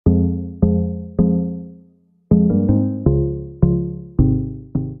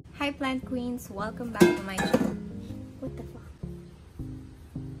plant queens, welcome back to my channel. What the fuck?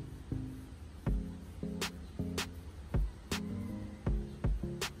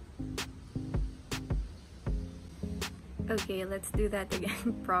 Okay, let's do that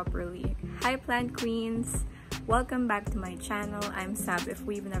again properly. Hi plant queens, welcome back to my channel. I'm Sab if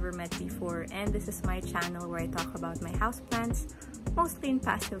we've never met before, and this is my channel where I talk about my houseplants, mostly in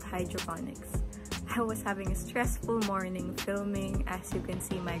passive hydroponics. I was having a stressful morning filming. As you can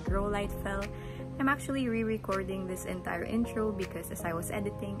see, my grow light fell. I'm actually re-recording this entire intro because as I was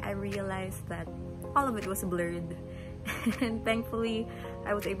editing, I realized that all of it was blurred. And thankfully,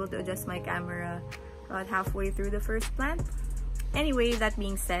 I was able to adjust my camera about halfway through the first plant. Anyway, that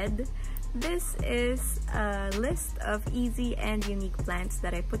being said, this is a list of easy and unique plants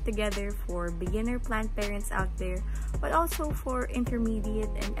that I put together for beginner plant parents out there, but also for intermediate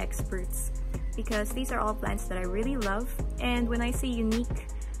and experts, because these are all plants that I really love. And when I say unique,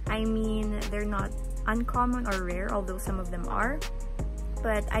 I mean they're not uncommon or rare, although some of them are,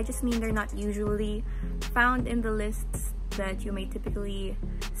 but I just mean they're not usually found in the lists that you may typically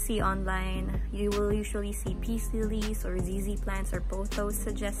see online. You will usually see peace lilies or ZZ plants or pothos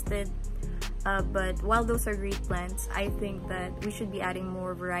suggested, but while those are great plants, I think that we should be adding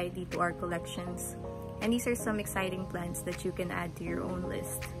more variety to our collections, and these are some exciting plants that you can add to your own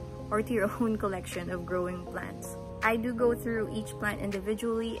list or to your own collection of growing plants. I do go through each plant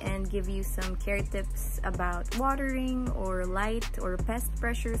individually and give you some care tips about watering or light or pest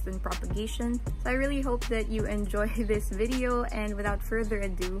pressures and propagation. So I really hope that you enjoy this video, and without further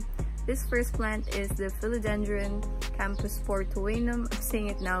ado, this first plant is the Philodendron Campus Portuenum. I'm saying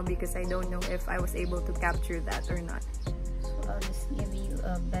it now because I don't know if I was able to capture that or not. So I'll just give you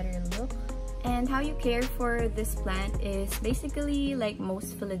a better look. And how you care for this plant is basically like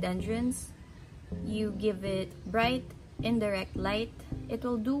most philodendrons. You give it bright, indirect light. It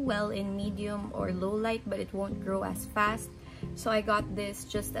will do well in medium or low light, but it won't grow as fast. So I got this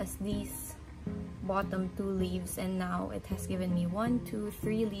just as these bottom two leaves, and now it has given me 1, 2,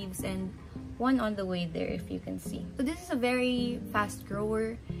 3 leaves and one on the way there, if you can see. So this is a very fast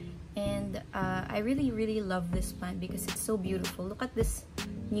grower, and I really love this plant because it's so beautiful. Look at this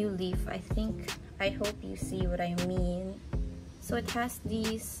new leaf. I hope you see what I mean. So it has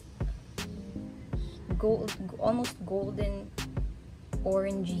these almost golden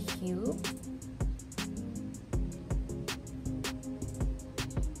orangey hue,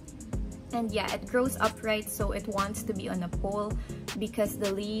 and yeah, it grows upright, so it wants to be on a pole because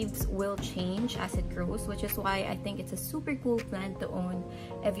the leaves will change as it grows, which is why I think it's a super cool plant to own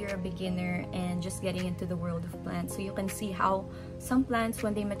if you're a beginner and just getting into the world of plants. So you can see how some plants,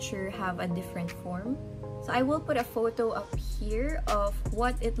 when they mature, have a different form. So I will put a photo up here of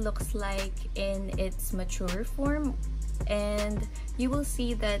what it looks like in its mature form, and you will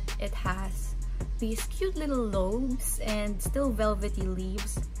see that it has these cute little lobes and still velvety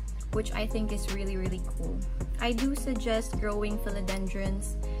leaves, which I think is really cool. I do suggest growing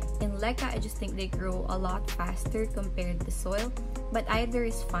philodendrons in leca. I just think they grow a lot faster compared to soil, but either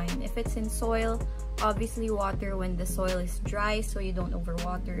is fine. If it's in soil, obviously water when the soil is dry so you don't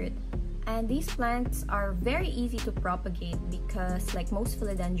overwater it. And these plants are very easy to propagate because, like most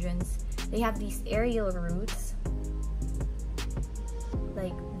philodendrons, they have these aerial roots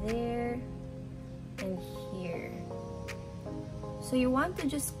like there and here. So you want to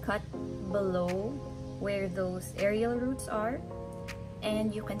just cut below where those aerial roots are,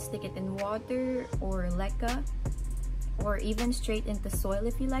 and you can stick it in water or leca, or even straight into soil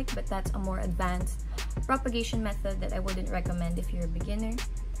if you like, but that's a more advanced propagation method that I wouldn't recommend if you're a beginner.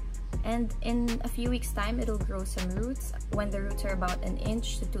 And in a few weeks time, it'll grow some roots. When the roots are about 1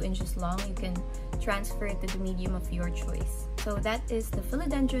 inch to 2 inches long, you can transfer it to the medium of your choice. So that is the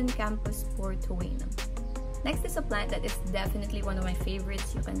Philodendron Campus Portuenum. Next is a plant that is definitely one of my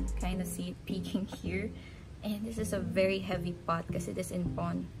favorites. You can kind of see it peeking here. And this is a very heavy pot because it is in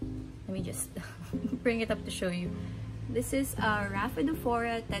pon. Let me just bring it up to show you. This is a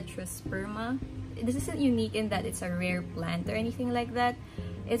Rhaphidophora tetrasperma. This isn't unique in that it's a rare plant or anything like that.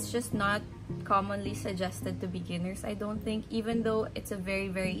 It's just not commonly suggested to beginners, I don't think, even though it's a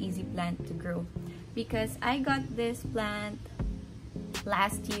very easy plant to grow. Because I got this plant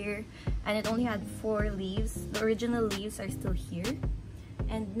last year and it only had 4 leaves. The original leaves are still here.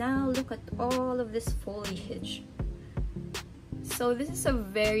 And now look at all of this foliage. So this is a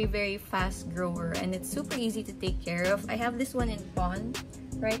very fast grower and it's super easy to take care of. I have this one in pon.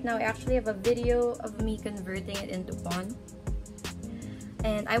 Right now I actually have a video of me converting it into pon.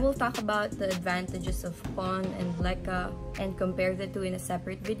 And I will talk about the advantages of pon and leca and compare the two in a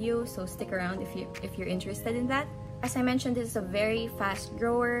separate video, so stick around if you're interested in that. As I mentioned, this is a very fast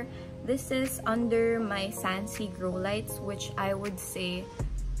grower This is under my Sansi Grow Lights, which I would say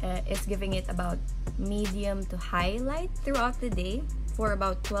is giving it about medium to high light throughout the day for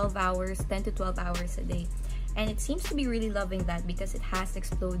about 12 hours, 10 to 12 hours a day. And it seems to be really loving that because it has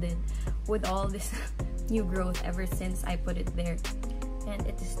exploded with all this new growth ever since I put it there. And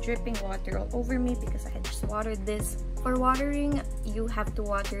it is dripping water all over me because I had just watered this. For watering, you have to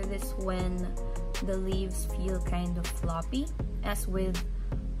water this when the leaves feel kind of floppy, as with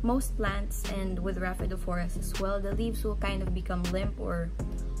most plants and with Rhaphidophorus as well. The leaves will kind of become limp or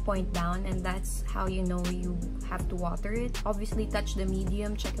point down, and that's how you know you have to water it. Obviously, touch the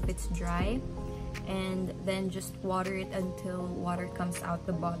medium, check if it's dry, and then just water it until water comes out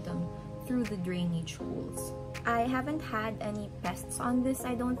the bottom through the drainage holes. I haven't had any pests on this,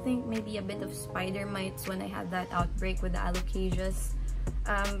 I don't think. Maybe a bit of spider mites when I had that outbreak with the alocasias,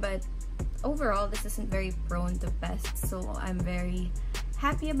 but overall this isn't very prone to pests, so I'm very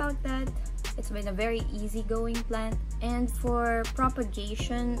happy about that. It's been a very easygoing plant. And for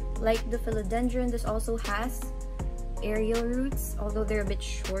propagation, like the philodendron, this also has aerial roots, although they're a bit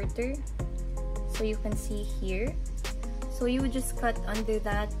shorter, so you can see here. So you would just cut under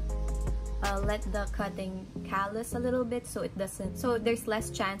that, let the cutting callus a little bit so it doesn't, so there's less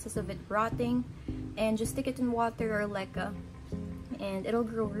chances of it rotting, and just stick it in water or leca and it'll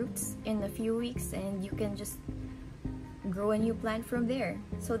grow roots in a few weeks, and you can just grow a new plant from there.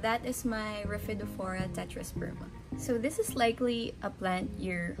 So that is my Rhaphidophora tetrasperma. So this is likely a plant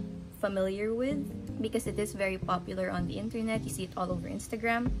you're familiar with because it is very popular on the internet. You see it all over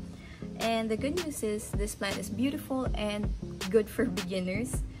Instagram. And the good news is this plant is beautiful and good for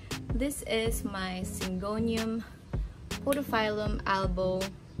beginners. This is my Syngonium Podophyllum albo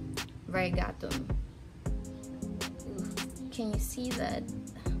variegatum. Can you see that?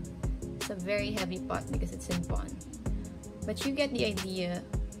 It's a very heavy pot because it's in pond. But you get the idea.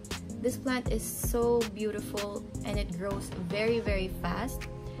 This plant is so beautiful and it grows very, very fast.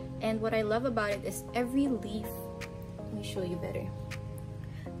 And what I love about it is every leaf, let me show you better,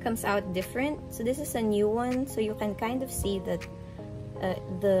 comes out different. So this is a new one, so you can kind of see that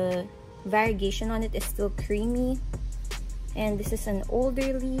the variegation on it is still creamy. And this is an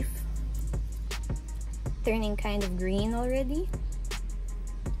older leaf, turning kind of green already.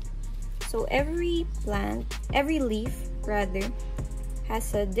 So every plant, every leaf rather,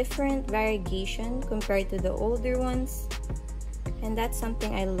 has a different variegation compared to the older ones, and that's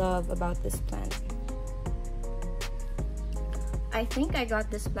something I love about this plant. I think I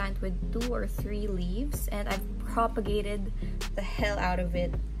got this plant with 2 or 3 leaves, and I've propagated the hell out of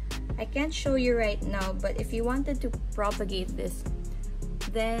it. I can't show you right now, but if you wanted to propagate this,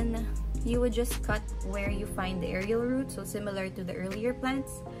 then you would just cut where you find the aerial root, so similar to the earlier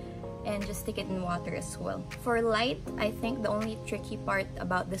plants, and just stick it in water as well. For light, I think the only tricky part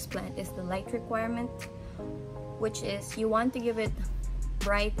about this plant is the light requirement, which is you want to give it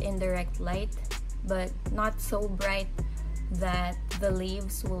bright indirect light, but not so bright that the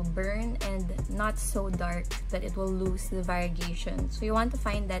leaves will burn, and not so dark that it will lose the variegation. So you want to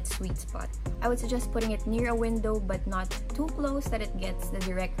find that sweet spot. I would suggest putting it near a window, but not too close that it gets the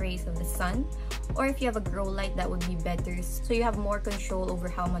direct rays of the sun. Or if you have a grow light, that would be better, so you have more control over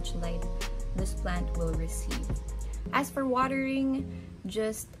how much light this plant will receive. As for watering,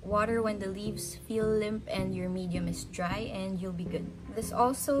 just water when the leaves feel limp and your medium is dry, and you'll be good. This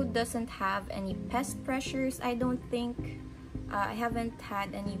also doesn't have any pest pressures, I don't think. I haven't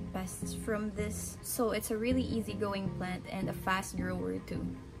had any pests from this, so it's a really easygoing plant and a fast grower too.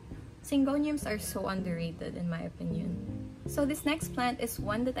 Syngoniums are so underrated in my opinion. So this next plant is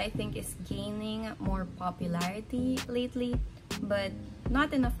one that I think is gaining more popularity lately, but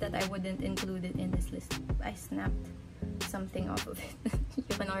not enough that I wouldn't include it in this list. I snapped something off of it. You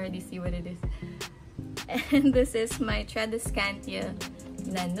can already see what it is. And this is my Tradescantia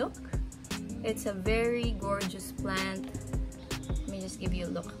nanook. It's a very gorgeous plant. Let me just give you a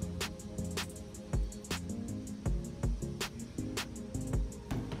look.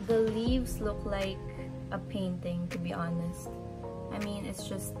 The leaves look like a painting, to be honest. I mean, it's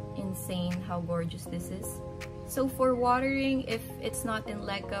just insane how gorgeous this is. So for watering, if it's not in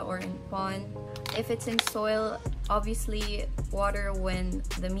leca or in pond, if it's in soil, obviously water when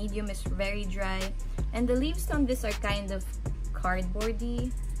the medium is very dry. And the leaves on this are kind of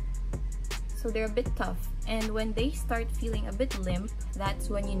cardboardy, so they're a bit tough. And when they start feeling a bit limp, that's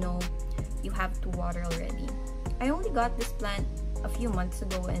when you know you have to water already. I only got this plant a few months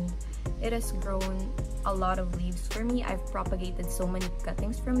ago and it has grown a lot of leaves for me. I've propagated so many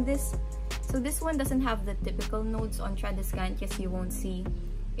cuttings from this. So this one doesn't have the typical nodes on Tradescantias. You won't see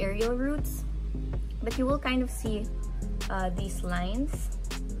aerial roots, but you will kind of see these lines.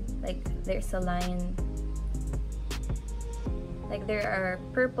 Like there's a line, like there are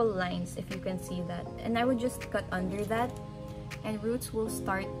purple lines if you can see that, and I would just cut under that and roots will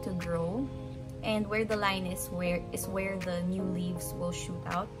start to grow, and where the line is where the new leaves will shoot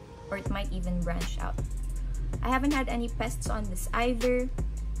out, or it might even branch out. I haven't had any pests on this either.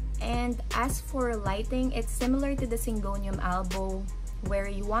 And as for lighting, it's similar to the Syngonium albo, where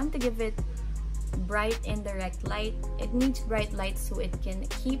you want to give it bright indirect light. It needs bright light so it can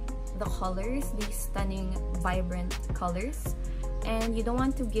keep the colors, these stunning vibrant colors, and you don't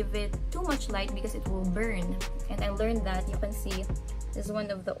want to give it too much light because it will burn. And I learned that. You can see this is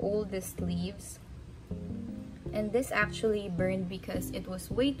one of the oldest leaves, and this actually burned because it was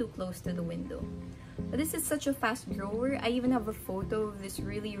way too close to the window. But this is such a fast grower. I even have a photo of this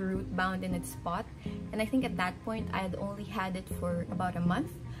really root bound in its spot, and I think at that point I had only had it for about a month.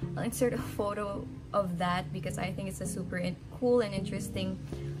 I'll insert a photo of that because I think it's a super cool and interesting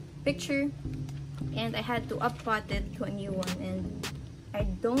picture. And I had to up-pot it to a new one, and I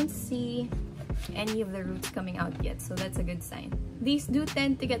don't see any of the roots coming out yet, so that's a good sign. These do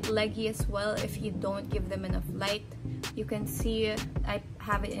tend to get leggy as well if you don't give them enough light. You can see I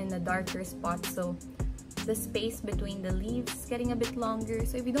have it in a darker spot, so the space between the leaves is getting a bit longer.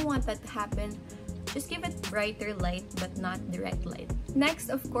 So if you don't want that to happen, just give it brighter light but not direct light. Next,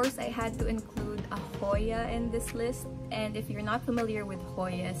 of course, I had to include a Hoya in this list, and if you're not familiar with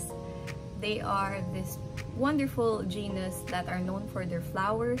Hoyas, they are this wonderful genus that are known for their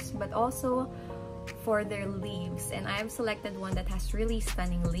flowers but also for their leaves, and I have selected one that has really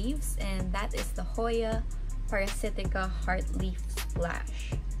stunning leaves, and that is the Hoya Parasitica Heartleaf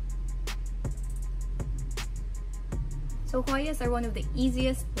Splash. So Hoyas are one of the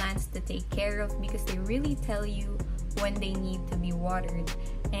easiest plants to take care of because they really tell you when they need to be watered,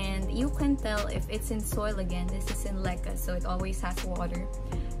 and you can tell if it's in soil. Again, this is in leca, so it always has water.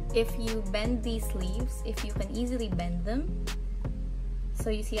 If you bend these leaves, if you can easily bend them, so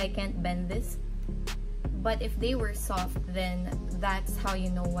you see I can't bend this, but if they were soft, then that's how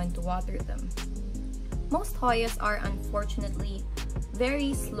you know when to water them. Most Hoyas are unfortunately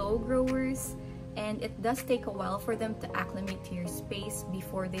very slow growers, and it does take a while for them to acclimate to your space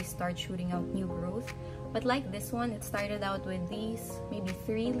before they start shooting out new growth. But like this one, it started out with these maybe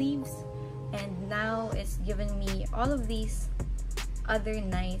 3 leaves, and now it's given me all of these other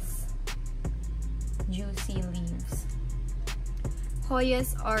nice juicy leaves.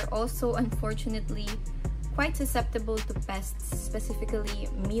 Hoyas are also unfortunately quite susceptible to pests, specifically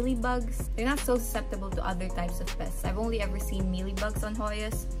mealybugs. They're not so susceptible to other types of pests. I've only ever seen mealybugs on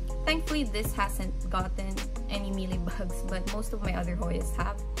Hoyas. Thankfully, this hasn't gotten any mealybugs, but most of my other Hoyas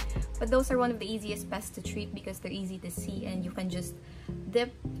have. But those are one of the easiest pests to treat because they're easy to see, and you can just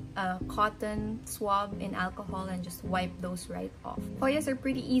dip a cotton swab in alcohol and just wipe those right off. Hoyas are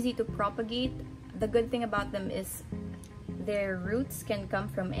pretty easy to propagate. The good thing about them is their roots can come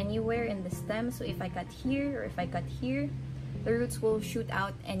from anywhere in the stem, so if I cut here or if I cut here, the roots will shoot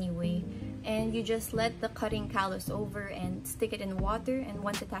out anyway. And you just let the cutting callus over and stick it in water, and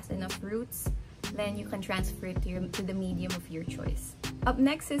once it has enough roots, then you can transfer it to the medium of your choice. Up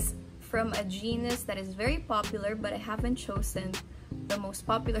next is from a genus that is very popular, but I haven't chosen the most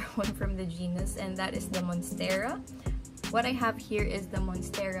popular one from the genus, and that is the Monstera. What I have here is the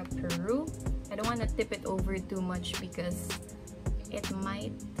Monstera Peru. I don't want to tip it over too much because it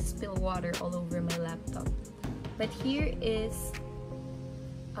might spill water all over my laptop. But here is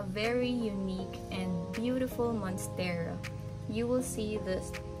a very unique and beautiful Monstera. You will see the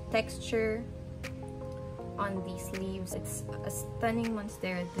texture on these leaves. It's a stunning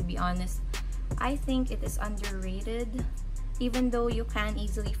Monstera, to be honest. I think it is underrated, even though you can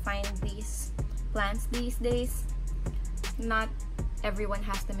easily find these plants these days. Not everyone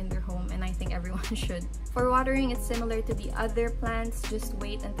has them in their home, and I think everyone should. For watering, it's similar to the other plants. Just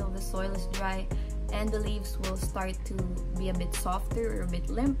wait until the soil is dry and the leaves will start to be a bit softer or a bit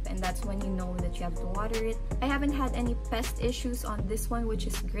limp, and that's when you know that you have to water it. I haven't had any pest issues on this one, which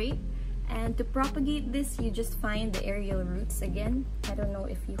is great. And to propagate this, you just find the aerial roots again. I don't know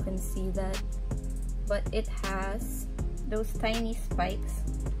if you can see that, but it has those tiny spikes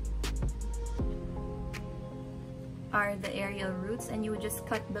are the aerial roots, and you would just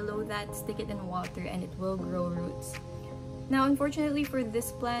cut below that, stick it in water, and it will grow roots. Now, unfortunately for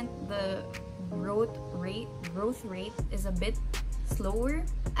this plant, the growth rate is a bit slower,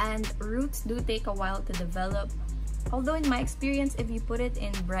 and roots do take a while to develop. Although in my experience, if you put it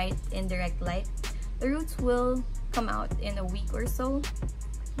in bright indirect light, the roots will come out in a week or so.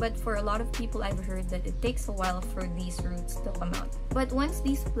 But for a lot of people, I've heard that it takes a while for these roots to come out. But once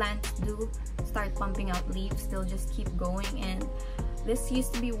these plants do start pumping out leaves, they'll just keep going, and This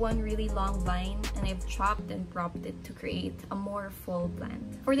used to be one really long vine, and I've chopped and propped it to create a more full plant.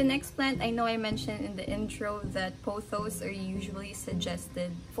 For the next plant, I know I mentioned in the intro that pothos are usually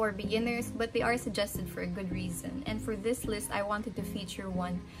suggested for beginners, but they are suggested for a good reason. And for this list, I wanted to feature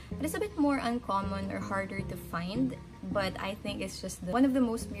one that is a bit more uncommon or harder to find, but I think it's just one of the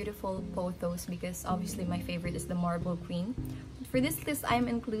most beautiful pothos, because obviously my favorite is the Marble Queen. For this list, I'm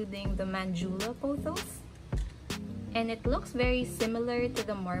including the Manjula pothos. And it looks very similar to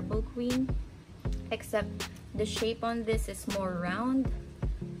the Marble Queen, except the shape on this is more round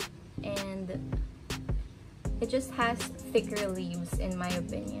and it just has thicker leaves in my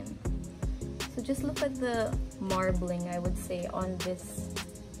opinion. So just look at the marbling, I would say, on this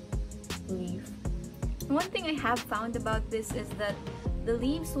leaf. One thing I have found about this is that the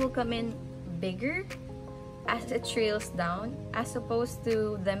leaves will come in bigger as it trails down, as opposed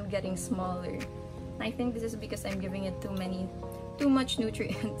to them getting smaller. I think this is because I'm giving it too much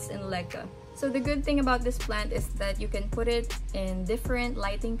nutrients in leca. So the good thing about this plant is that you can put it in different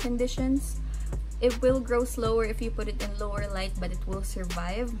lighting conditions. It will grow slower if you put it in lower light, but it will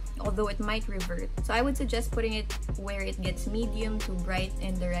survive, although it might revert. So I would suggest putting it where it gets medium to bright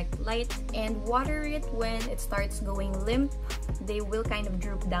and direct light, and water it when it starts going limp. They will kind of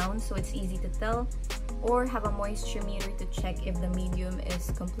droop down, so it's easy to tell. Or have a moisture meter to check if the medium is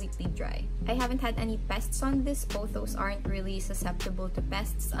completely dry. I haven't had any pests on this. Pothos aren't really susceptible to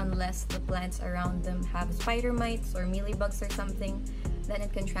pests unless the plants around them have spider mites or mealybugs or something. Then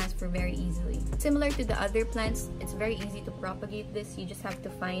it can transfer very easily. Similar to the other plants, it's very easy to propagate this. You just have to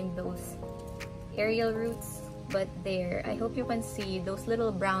find those aerial roots. But there, I hope you can see those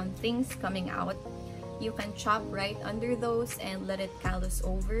little brown things coming out. You can chop right under those and let it callus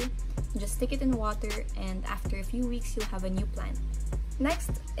over. Just stick it in water, and after a few weeks you'll have a new plant.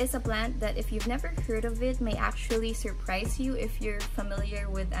 Next is a plant that, if you've never heard of it, may actually surprise you if you're familiar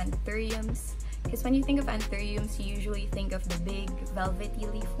with anthuriums. Because when you think of anthuriums, you usually think of the big velvety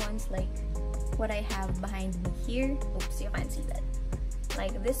leaf ones like what I have behind me here. Oops, you can't see that.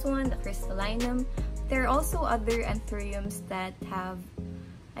 Like this one, the crystallinum. There are also other anthuriums that have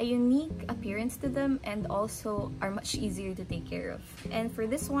a unique appearance to them and also are much easier to take care of. And for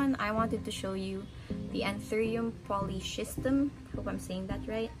this one, I wanted to show you the Anthurium polyschistum. Hope I'm saying that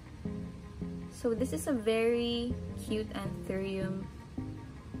right. So this is a very cute anthurium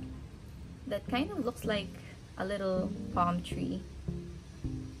that kind of looks like a little palm tree.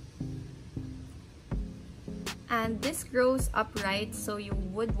 And this grows upright, so you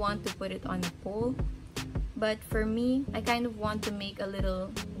would want to put it on a pole. But for me, I kind of want to make a little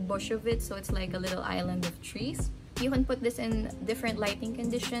bush of it, so it's like a little island of trees. You can put this in different lighting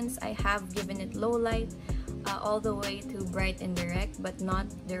conditions. I have given it low light all the way to bright and direct, but not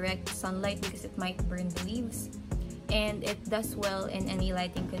direct sunlight because it might burn the leaves. And it does well in any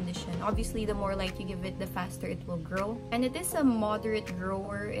lighting condition. Obviously, the more light you give it, the faster it will grow. And it is a moderate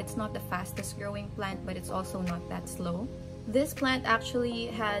grower. It's not the fastest growing plant, but it's also not that slow. This plant actually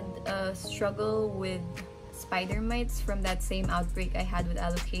had a struggle with spider mites from that same outbreak I had with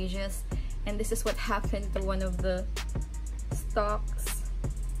alocasias, and this is what happened to one of the stalks.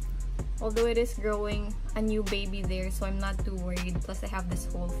 Although it is growing a new baby there, so I'm not too worried. Plus I have this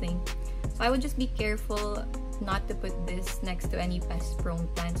whole thing. So I would just be careful not to put this next to any pest-prone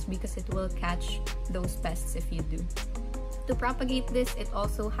plants because it will catch those pests if you do. To propagate this, it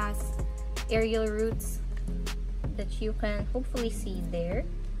also has aerial roots that you can hopefully see there.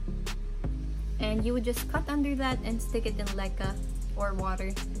 And you would just cut under that and stick it in leca or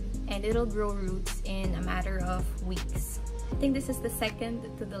water, and it'll grow roots in a matter of weeks. I think this is the second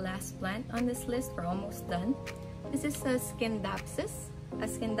to the last plant on this list. We're almost done. This is a Scindapsus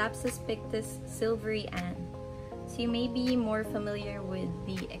pictus silvery Ann. So you may be more familiar with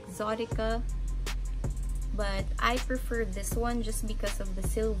the Exotica, but I prefer this one just because of the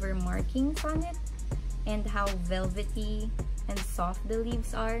silver markings on it and how velvety and soft the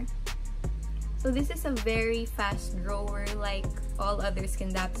leaves are. So this is a very fast grower like all other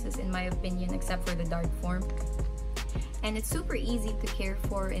Scindapsus in my opinion, except for the dark form. And it's super easy to care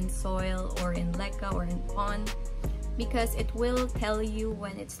for in soil or in leca or in pond because it will tell you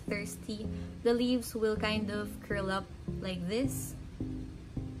when it's thirsty. The leaves will kind of curl up like this,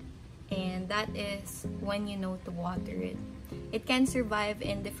 and that is when you know to water it. It can survive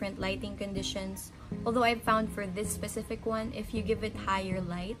in different lighting conditions, although I've found for this specific one, if you give it higher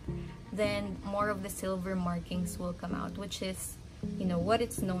light, then more of the silver markings will come out, which is, you know, what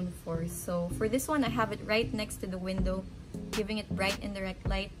it's known for. So for this one, I have it right next to the window, giving it bright and direct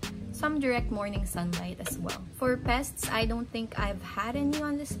light, some direct morning sunlight as well. For pests, I don't think I've had any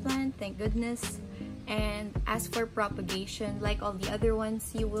on this plant, thank goodness. And as for propagation, like all the other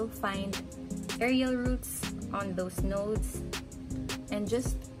ones, you will find aerial roots on those nodes, and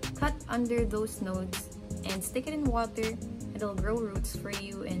just cut under those nodes and stick it in water. It'll grow roots for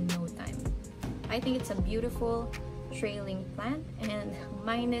you in no time. I think it's a beautiful trailing plant, and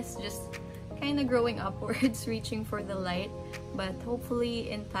mine is just kind of growing upwards, reaching for the light, but hopefully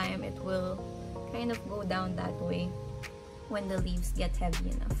in time it will kind of go down that way when the leaves get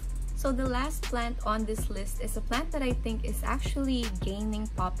heavy enough. So the last plant on this list is a plant that I think is actually gaining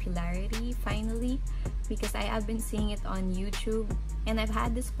popularity finally, because I have been seeing it on YouTube, and I've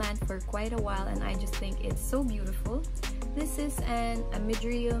had this plant for quite a while and I just think it's so beautiful. This is an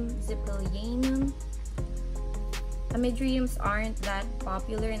Amydrium zipillianum. Amydriums aren't that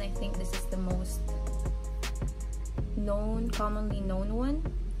popular, and I think this is the most commonly known one,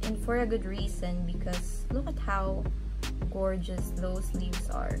 and for a good reason, because look at how gorgeous those leaves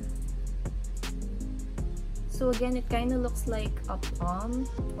are. So again, it kind of looks like a palm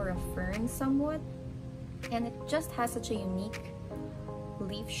or a fern somewhat, and it just has such a unique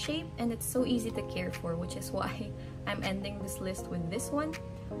leaf shape, and it's so easy to care for, which is why I'm ending this list with this one.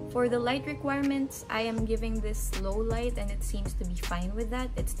 For the light requirements, I am giving this low light, and it seems to be fine with that.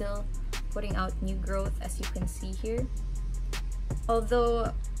 It's still putting out new growth, as you can see here.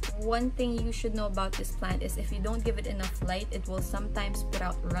 Although one thing you should know about this plant is if you don't give it enough light, it will sometimes put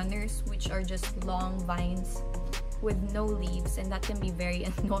out runners, which are just long vines with no leaves, and that can be very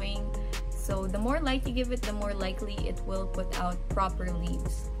annoying. So the more light you give it, the more likely it will put out proper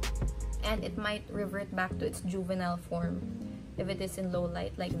leaves, and it might revert back to its juvenile form if it is in low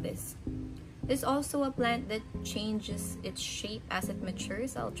light like this. This is also a plant that changes its shape as it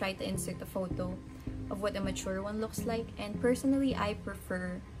matures. I'll try to insert a photo of what a mature one looks like, and personally I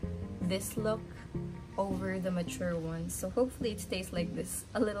prefer this look over the mature one, so hopefully it stays like this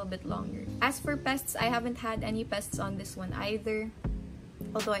a little bit longer. As for pests, I haven't had any pests on this one either,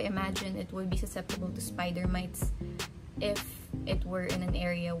 although I imagine it would be susceptible to spider mites if it were in an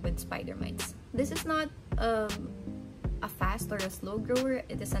area with spider mites. This is not a fast or a slow grower.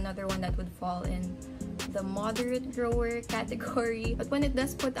 It is another one that would fall in the moderate grower category, but when it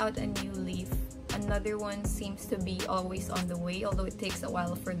does put out a new leaf, another one seems to be always on the way, although it takes a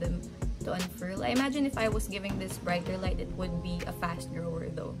while for them to unfurl. I imagine if I was giving this brighter light, it would be a fast grower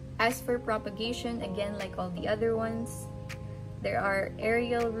though. As for propagation, again, like all the other ones, there are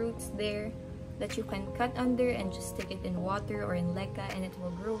aerial roots there that you can cut under and just stick it in water or in leca, and it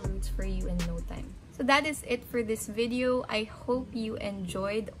will grow roots for you in no time. So that is it for this video. I hope you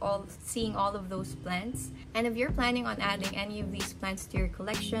enjoyed seeing all of those plants, and if you're planning on adding any of these plants to your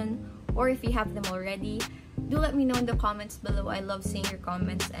collection, or if you have them already, do let me know in the comments below. I love seeing your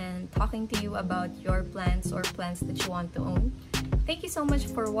comments and talking to you about your plants or plants that you want to own. Thank you so much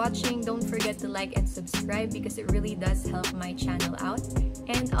for watching. Don't forget to like and subscribe because it really does help my channel out,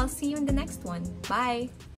 and I'll see you in the next one. Bye!